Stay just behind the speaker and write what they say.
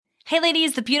Hey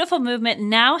ladies, the Beautiful Movement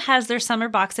now has their summer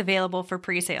box available for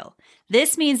pre-sale.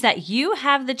 This means that you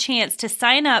have the chance to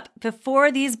sign up before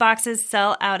these boxes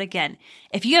sell out again.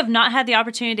 If you have not had the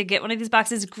opportunity to get one of these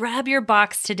boxes, grab your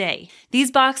box today.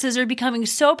 These boxes are becoming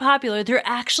so popular, they're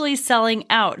actually selling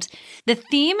out. The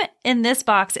theme in this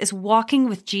box is Walking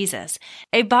with Jesus,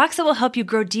 a box that will help you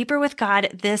grow deeper with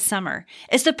God this summer.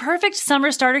 It's the perfect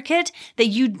summer starter kit that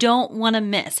you don't want to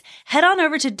miss. Head on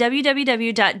over to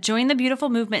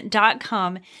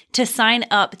www.jointhebeautifulmovement.com to sign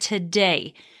up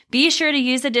today. Be sure to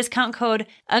use the discount code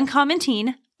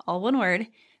UncommonTeen, all one word,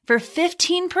 for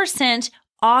 15%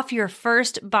 off your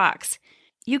first box.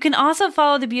 You can also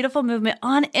follow the Beautiful Movement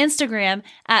on Instagram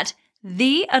at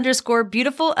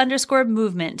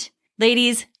 _beautiful_movement.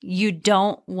 Ladies, you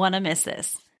don't want to miss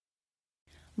this.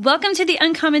 Welcome to the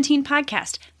Uncommon Teen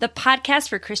Podcast, the podcast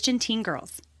for Christian teen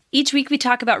girls. Each week we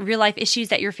talk about real life issues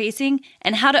that you're facing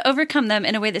and how to overcome them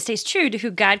in a way that stays true to who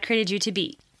God created you to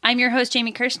be. I'm your host,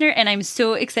 Jamie Kirshner, and I'm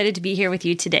so excited to be here with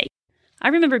you today. I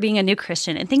remember being a new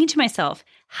Christian and thinking to myself,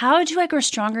 how do I grow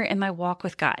stronger in my walk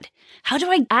with God? How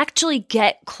do I actually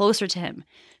get closer to Him?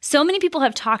 So many people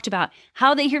have talked about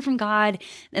how they hear from God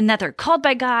and that they're called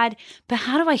by God, but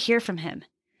how do I hear from Him?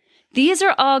 These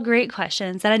are all great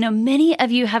questions that I know many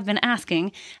of you have been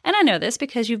asking, and I know this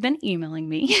because you've been emailing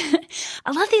me.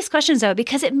 I love these questions though,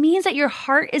 because it means that your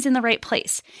heart is in the right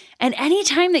place. And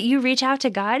anytime that you reach out to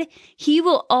God, He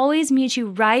will always meet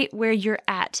you right where you're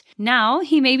at. Now,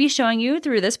 He may be showing you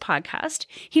through this podcast.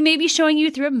 He may be showing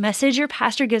you through a message your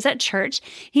pastor gives at church.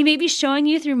 He may be showing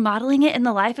you through modeling it in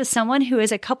the life of someone who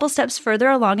is a couple steps further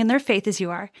along in their faith as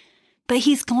you are. But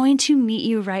He's going to meet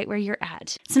you right where you're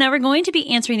at. So now we're going to be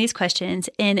answering these questions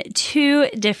in 2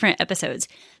 different episodes.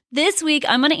 This week,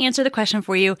 I'm going to answer the question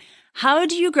for you, how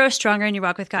do you grow stronger in your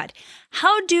walk with God?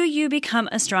 How do you become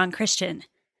a strong Christian?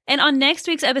 And on next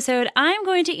week's episode, I'm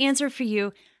going to answer for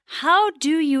you, how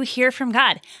do you hear from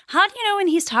God? How do you know when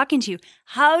He's talking to you?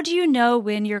 How do you know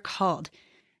when you're called?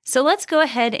 So let's go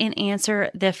ahead and answer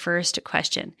the first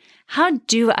question. How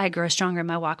do I grow stronger in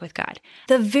my walk with God?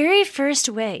 The very first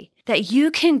way that you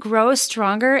can grow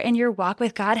stronger in your walk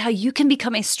with God, how you can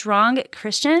become a strong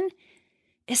Christian,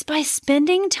 is by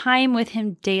spending time with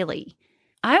Him daily.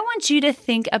 I want you to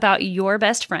think about your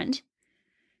best friend.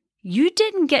 You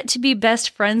didn't get to be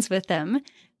best friends with them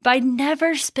by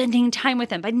never spending time with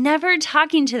them, by never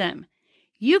talking to them.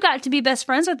 You got to be best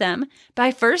friends with them by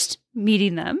first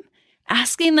meeting them,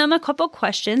 asking them a couple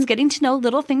questions, getting to know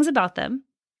little things about them,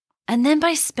 and then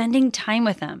by spending time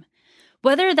with them,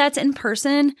 whether that's in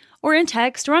person or in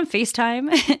text or on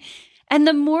FaceTime. And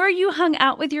the more you hung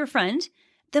out with your friend,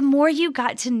 the more you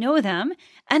got to know them,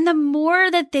 and the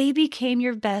more that they became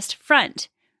your best friend,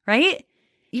 right?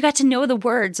 You got to know the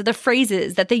words or the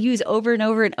phrases that they use over and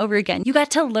over and over again. You got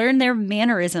to learn their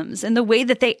mannerisms and the way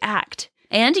that they act.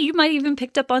 And you might even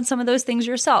picked up on some of those things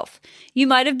yourself. You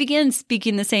might have begun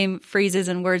speaking the same phrases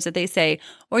and words that they say,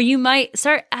 or you might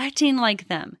start acting like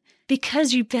them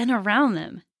because you've been around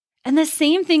them. And the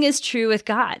same thing is true with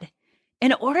God.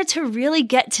 In order to really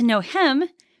get to know Him,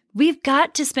 we've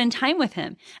got to spend time with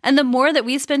Him. And the more that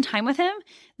we spend time with Him,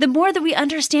 the more that we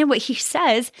understand what He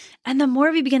says, and the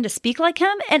more we begin to speak like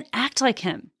Him and act like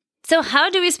Him. So how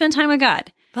do we spend time with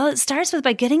God? Well, it starts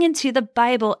by getting into the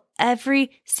Bible every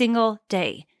single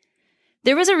day.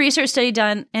 There was a research study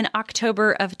done in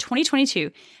October of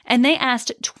 2022, and they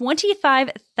asked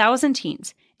 25,000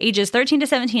 teens, ages 13 to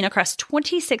 17 across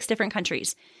 26 different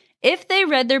countries, if they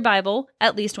read their Bible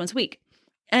at least once a week.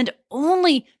 And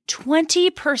only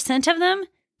 20% of them,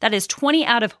 that is 20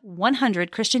 out of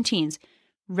 100 Christian teens,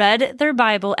 read their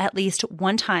Bible at least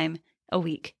one time a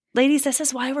week. Ladies, this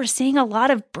is why we're seeing a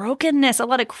lot of brokenness, a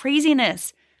lot of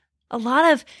craziness, a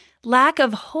lot of lack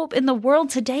of hope in the world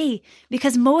today,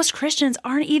 because most Christians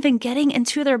aren't even getting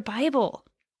into their Bible.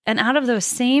 And out of those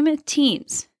same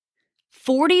teens,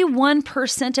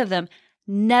 41% of them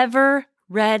never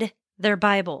read their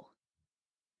Bible.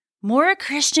 More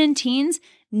Christian teens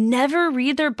never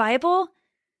read their Bible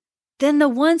than the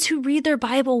ones who read their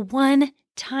Bible one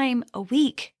time a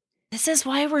week. This is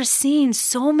why we're seeing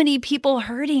so many people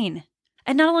hurting.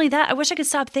 And not only that, I wish I could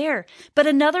stop there, but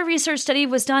another research study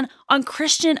was done on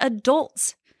Christian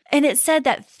adults. And it said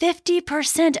that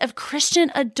 50% of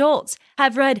Christian adults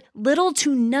have read little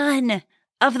to none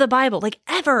of the Bible, like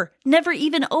ever, never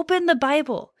even opened the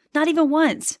Bible, not even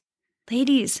once.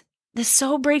 Ladies, this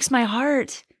so breaks my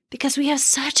heart because we have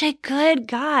such a good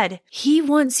God. He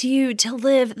wants you to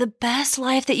live the best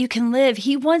life that you can live.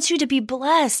 He wants you to be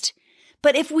blessed.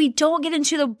 But if we don't get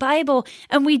into the Bible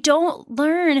and we don't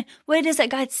learn what it is that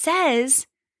God says,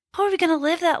 how are we going to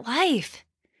live that life?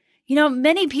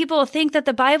 Many people think that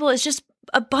the Bible is just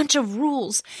a bunch of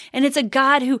rules and it's a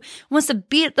God who wants to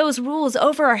beat those rules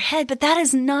over our head, but that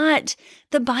is not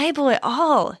the Bible at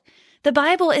all. The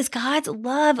Bible is God's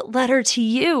love letter to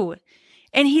you.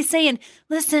 And he's saying,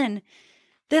 listen,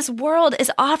 this world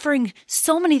is offering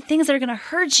so many things that are going to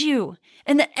hurt you,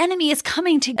 and the enemy is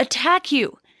coming to attack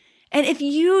you. And if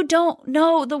you don't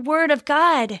know the word of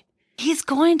God, he's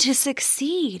going to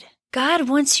succeed. God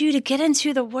wants you to get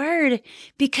into the word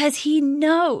because he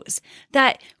knows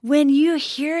that when you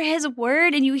hear his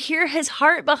word and you hear his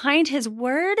heart behind his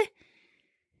word,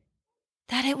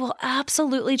 that it will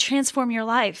absolutely transform your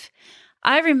life.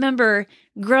 I remember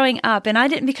growing up, and I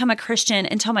didn't become a Christian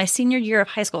until my senior year of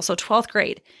high school, so 12th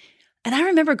grade. And I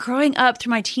remember growing up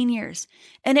through my teen years,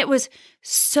 and I was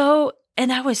so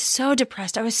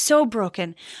depressed. I was so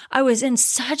broken. I was in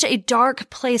such a dark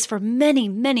place for many,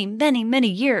 many, many, many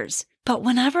years. But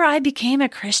whenever I became a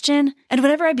Christian and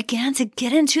whenever I began to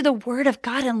get into the word of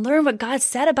God and learn what God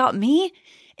said about me,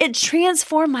 it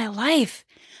transformed my life.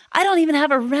 I don't even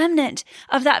have a remnant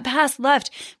of that past left.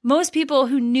 Most people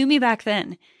who knew me back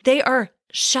then, they are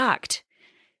shocked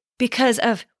because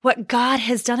of what God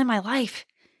has done in my life.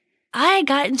 I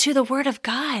got into the word of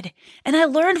God and I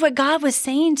learned what God was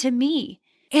saying to me,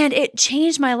 and it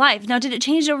changed my life. Now, did it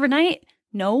change it overnight?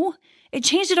 No, it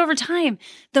changed it over time.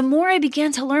 The more I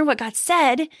began to learn what God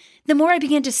said, the more I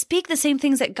began to speak the same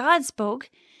things that God spoke,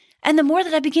 and the more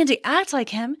that I began to act like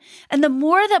him, and the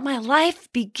more that my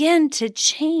life began to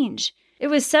change. It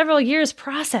was several years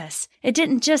process. It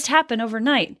didn't just happen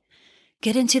overnight.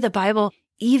 Get into the Bible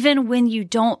even when you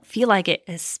don't feel like it,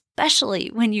 especially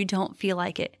when you don't feel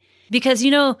like it. Because,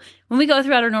 when we go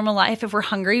throughout our normal life, if we're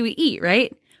hungry, we eat,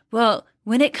 right? Well,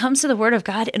 when it comes to the word of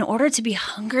God, in order to be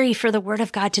hungry for the word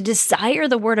of God, to desire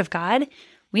the word of God,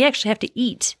 we actually have to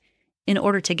eat in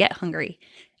order to get hungry.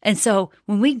 And so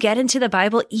when we get into the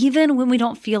Bible, even when we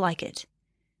don't feel like it,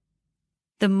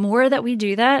 the more that we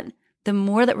do that, the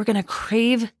more that we're going to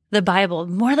crave the Bible,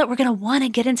 the more that we're going to want to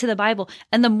get into the Bible,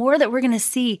 and the more that we're going to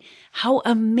see how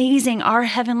amazing our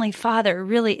Heavenly Father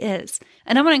really is.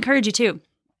 And I want to encourage you too.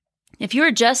 If you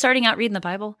are just starting out reading the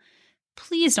Bible,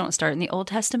 please don't start in the Old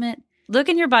Testament. Look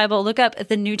in your Bible, look up at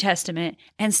the New Testament,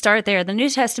 and start there. The New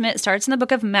Testament starts in the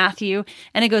book of Matthew,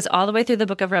 and it goes all the way through the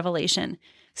book of Revelation.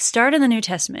 Start in the New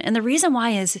Testament. And the reason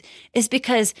why is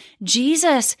because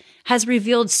Jesus has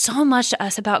revealed so much to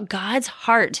us about God's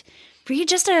heart. Read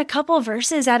just a couple of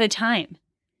verses at a time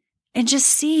and just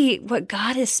see what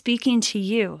God is speaking to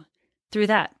you through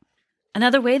that.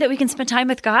 Another way that we can spend time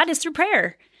with God is through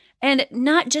prayer. And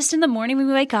not just in the morning when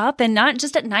we wake up and not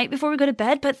just at night before we go to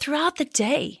bed, but throughout the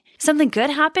day. Something good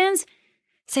happens,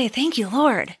 say, thank you,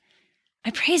 Lord.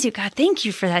 I praise you, God. Thank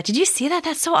you for that. Did you see that?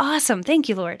 That's so awesome. Thank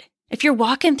you, Lord. If you're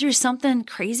walking through something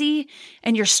crazy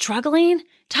and you're struggling,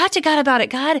 talk to God about it.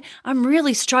 God, I'm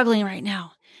really struggling right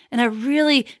now, and I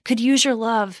really could use your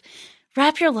love.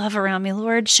 Wrap your love around me,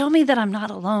 Lord. Show me that I'm not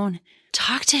alone.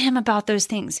 Talk to him about those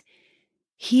things.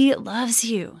 He loves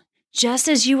you just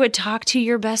as you would talk to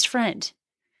your best friend.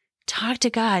 Talk to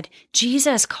God.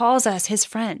 Jesus calls us his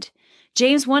friend.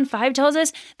 James 1:5 tells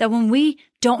us that when we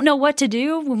don't know what to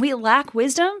do, when we lack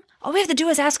wisdom, all we have to do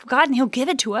is ask God and he'll give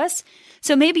it to us.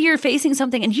 So maybe you're facing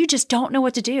something and you just don't know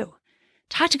what to do.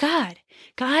 Talk to God.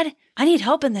 God, I need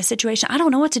help in this situation. I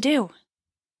don't know what to do.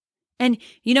 And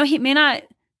he may not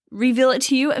reveal it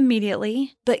to you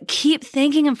immediately, but keep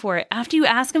thanking him for it. After you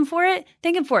ask him for it,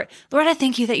 thank him for it. Lord, I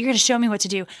thank you that you're going to show me what to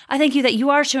do. I thank you that you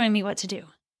are showing me what to do.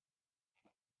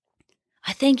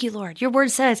 I thank you, Lord. Your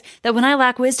word says that when I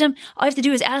lack wisdom, all I have to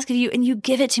do is ask of you and you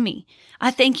give it to me.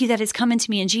 I thank you that it's coming to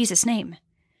me in Jesus' name.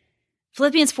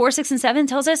 Philippians 4:6-7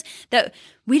 tells us that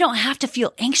we don't have to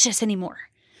feel anxious anymore.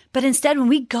 But instead, when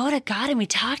we go to God and we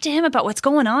talk to him about what's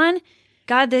going on,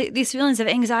 God, these feelings of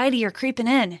anxiety are creeping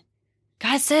in.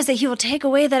 God says that he will take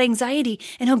away that anxiety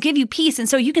and he'll give you peace. And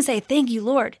so you can say, thank you,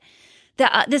 Lord.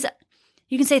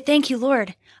 You can say, thank you,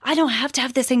 Lord. I don't have to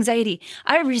have this anxiety.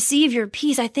 I receive your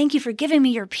peace. I thank you for giving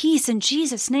me your peace in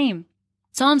Jesus' name.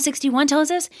 Psalm 61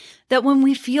 tells us that when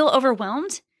we feel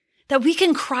overwhelmed, that we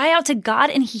can cry out to God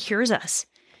and he hears us.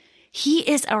 He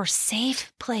is our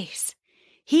safe place.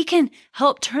 He can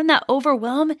help turn that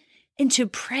overwhelm into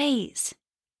praise.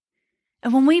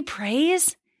 And when we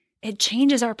praise, it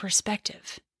changes our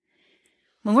perspective.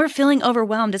 When we're feeling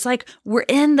overwhelmed, it's like we're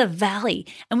in the valley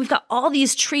and we've got all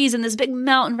these trees and this big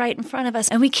mountain right in front of us,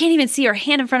 and we can't even see our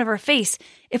hand in front of our face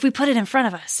if we put it in front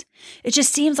of us. It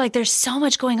just seems like there's so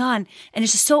much going on and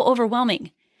it's just so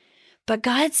overwhelming. But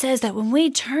God says that when we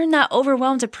turn that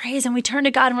overwhelm to praise and we turn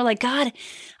to God and we're like, God,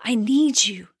 I need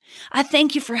you. I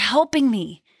thank you for helping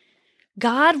me.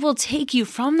 God will take you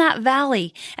from that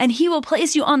valley and He will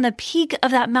place you on the peak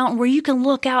of that mountain where you can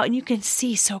look out and you can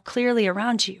see so clearly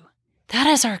around you. That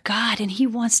is our God, and He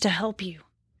wants to help you.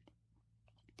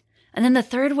 And then a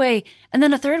third way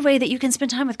that you can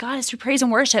spend time with God is through praise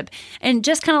and worship. And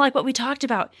just kind of like what we talked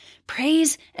about,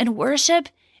 praise and worship,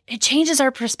 it changes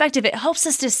our perspective. It helps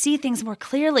us to see things more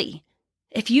clearly.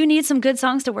 If you need some good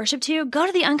songs to worship to, go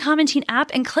to the Uncommon Teen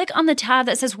app and click on the tab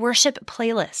that says Worship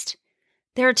Playlist.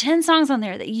 There are 10 songs on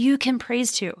there that you can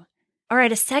praise to. All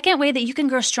right, a second way that you can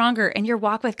grow stronger in your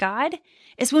walk with God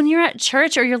is when you're at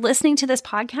church or you're listening to this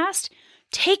podcast,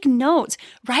 take notes.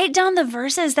 Write down the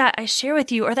verses that I share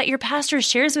with you or that your pastor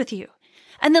shares with you,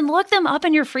 and then look them up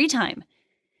in your free time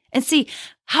and see,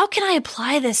 how can I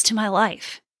apply this to my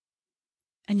life?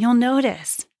 And you'll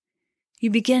notice you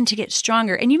begin to get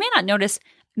stronger. And you may not notice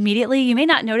immediately. You may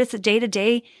not notice it day to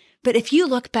day. But if you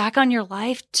look back on your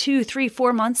life 2, 3,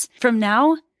 4 months from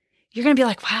now, you're going to be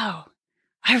like, wow,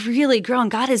 I've really grown.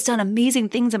 God has done amazing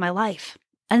things in my life.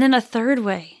 And then a third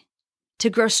way to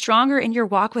grow stronger in your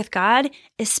walk with God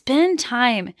is spend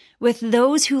time with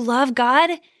those who love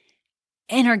God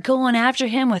and are going after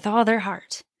Him with all their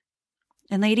heart.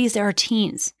 And ladies, there are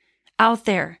teens out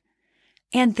there.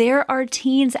 And there are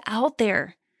teens out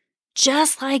there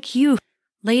just like you.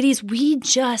 Ladies, we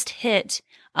just hit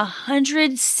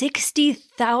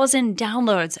 160,000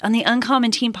 downloads on the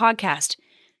Uncommon Teen podcast.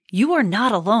 You are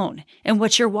not alone in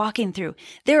what you're walking through.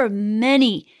 There are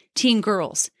many teen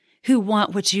girls who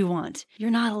want what you want. You're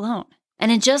not alone.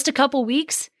 And in just a couple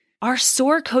weeks, our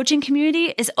SOAR coaching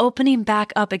community is opening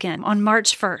back up again on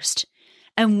March 1st.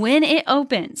 And when it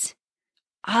opens,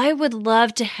 I would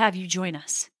love to have you join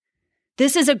us.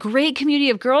 This is a great community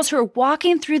of girls who are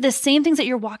walking through the same things that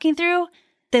you're walking through.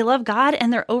 They love God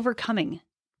and they're overcoming,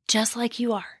 just like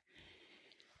you are.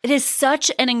 It is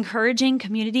such an encouraging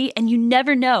community, and you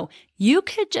never know. You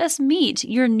could just meet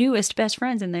your newest best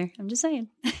friends in there. I'm just saying.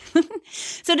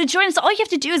 So to join us, all you have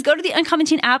to do is go to the Uncommon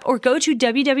Teen app or go to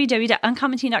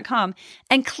www.uncommonteen.com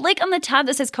and click on the tab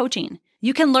that says coaching.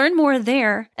 You can learn more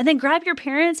there, and then grab your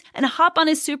parents and hop on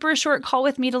a super short call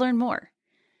with me to learn more.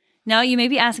 Now, you may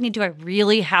be asking me, do I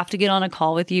really have to get on a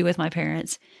call with you with my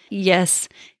parents? Yes,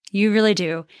 you really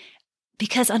do.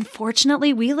 Because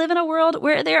unfortunately, we live in a world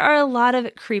where there are a lot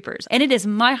of creepers. And it is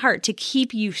my heart to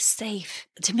keep you safe,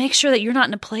 to make sure that you're not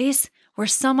in a place where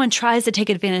someone tries to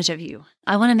take advantage of you.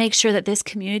 I want to make sure that this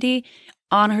community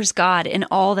honors God in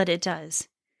all that it does.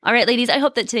 All right, ladies, I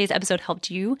hope that today's episode helped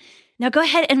you. Now go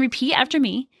ahead and repeat after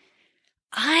me.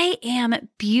 I am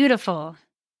beautiful.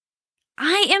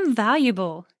 I am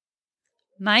valuable.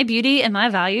 My beauty and my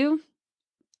value,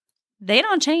 they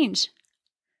don't change.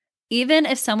 Even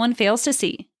if someone fails to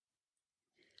see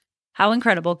how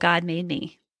incredible God made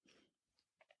me.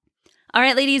 All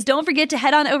right, ladies, don't forget to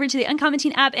head on over to the Uncommon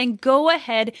Teen app and go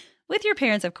ahead with your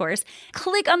parents, of course.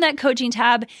 Click on that coaching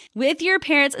tab with your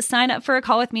parents. Sign up for a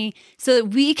call with me so that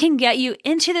we can get you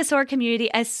into the SOAR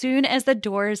community as soon as the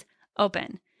doors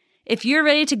open. If you're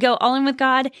ready to go all in with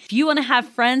God, if you want to have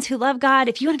friends who love God,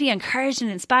 if you want to be encouraged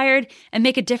and inspired and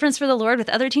make a difference for the Lord with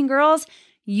other teen girls,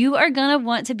 you are going to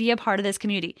want to be a part of this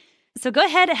community. So go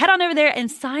ahead, head on over there and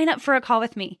sign up for a call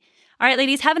with me. All right,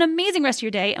 ladies, have an amazing rest of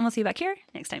your day, and we'll see you back here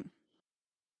next time.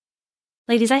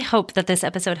 Ladies, I hope that this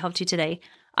episode helped you today.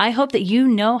 I hope that you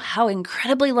know how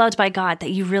incredibly loved by God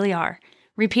that you really are.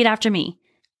 Repeat after me.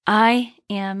 I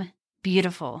am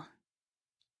beautiful.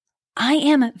 I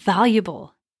am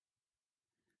valuable.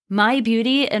 My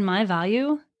beauty and my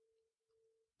value,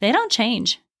 they don't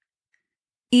change.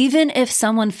 Even if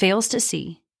someone fails to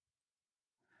see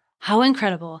how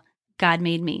incredible God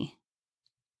made me.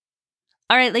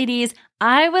 All right, ladies,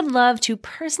 I would love to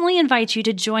personally invite you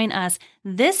to join us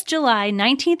this July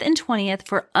 19th and 20th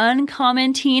for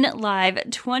Uncommon Teen Live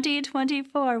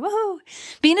 2024. Woohoo!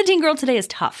 Being a teen girl today is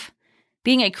tough.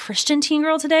 Being a Christian teen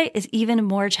girl today is even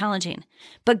more challenging.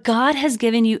 But God has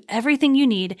given you everything you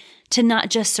need to not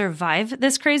just survive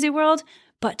this crazy world,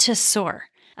 but to soar.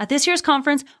 At this year's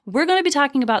conference, we're going to be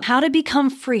talking about how to become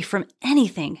free from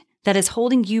anything that is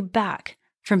holding you back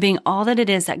from being all that it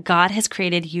is that God has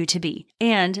created you to be.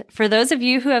 And for those of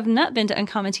you who have not been to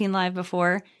Uncommon Teen Live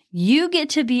before, you get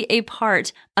to be a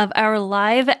part of our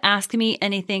live Ask Me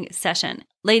Anything session.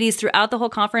 Ladies, throughout the whole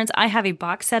conference, I have a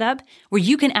box set up where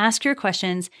you can ask your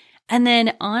questions. And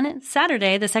then on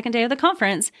Saturday, the second day of the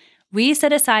conference, we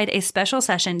set aside a special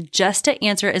session just to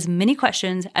answer as many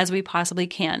questions as we possibly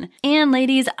can. And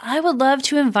ladies, I would love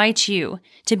to invite you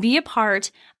to be a part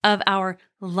of our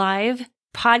live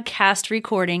podcast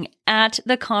recording at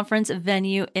the conference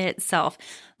venue itself.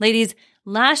 Ladies,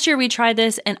 last year we tried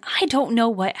this and I don't know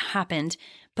what happened,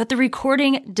 but the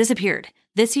recording disappeared.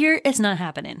 This year, it's not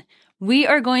happening. We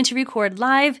are going to record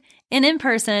live and in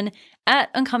person at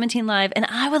Uncommon Teen Live, and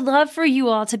I would love for you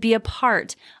all to be a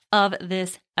part of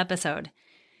this episode.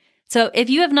 So if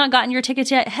you have not gotten your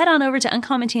tickets yet, head on over to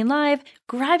Uncommon Teen Live,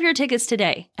 grab your tickets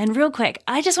today. And real quick,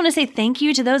 I just want to say thank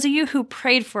you to those of you who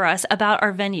prayed for us about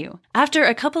our venue. After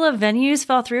a couple of venues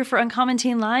fell through for Uncommon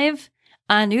Teen Live,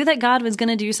 I knew that God was going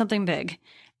to do something big.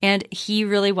 And He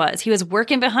really was. He was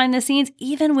working behind the scenes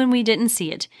even when we didn't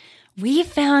see it. We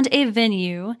found a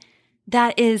venue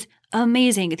that is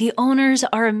amazing. The owners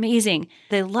are amazing.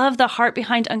 They love the heart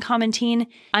behind Uncommon Teen.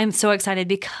 I'm so excited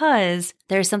because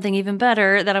there's something even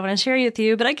better that I want to share with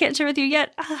you, but I can't share with you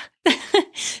yet.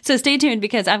 So stay tuned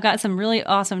because I've got some really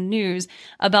awesome news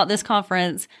about this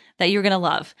conference that you're going to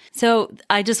love. So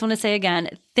I just want to say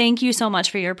again, thank you so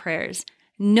much for your prayers.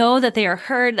 Know that they are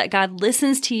heard, that God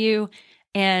listens to you.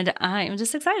 And I am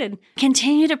just excited.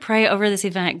 Continue to pray over this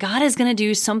event. God is going to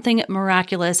do something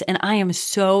miraculous, and I am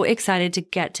so excited to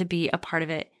get to be a part of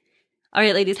it. All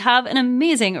right, ladies, have an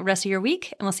amazing rest of your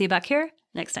week, and we'll see you back here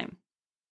next time.